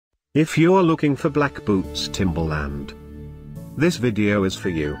If you're looking for black boots Timberland, this video is for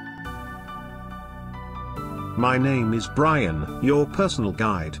you. My name is Brian, your personal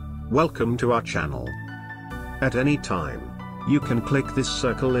guide. Welcome to our channel. At any time, you can click this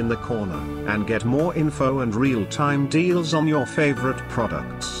circle in the corner and get more info and real-time deals on your favorite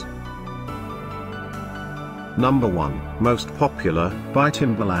products. Number 1, Most Popular, by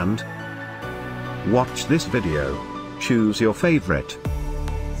Timberland. Watch this video. Choose your favorite.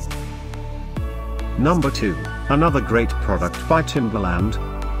 Number 2, another great product by Timberland.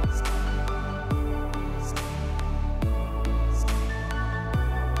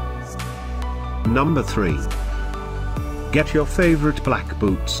 Number 3. Get your favorite black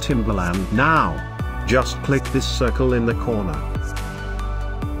boots Timberland now. Just click this circle in the corner.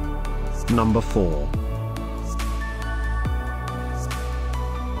 Number 4.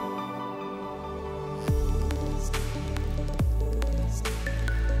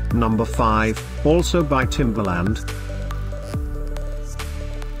 Number 5, also by Timberland.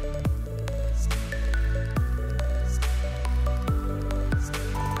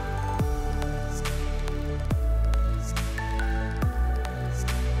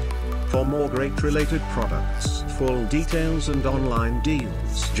 For more great related products, full details and online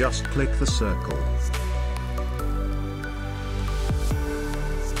deals, just click the circle.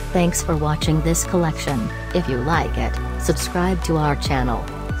 Thanks for watching this collection. If you like it, subscribe to our channel.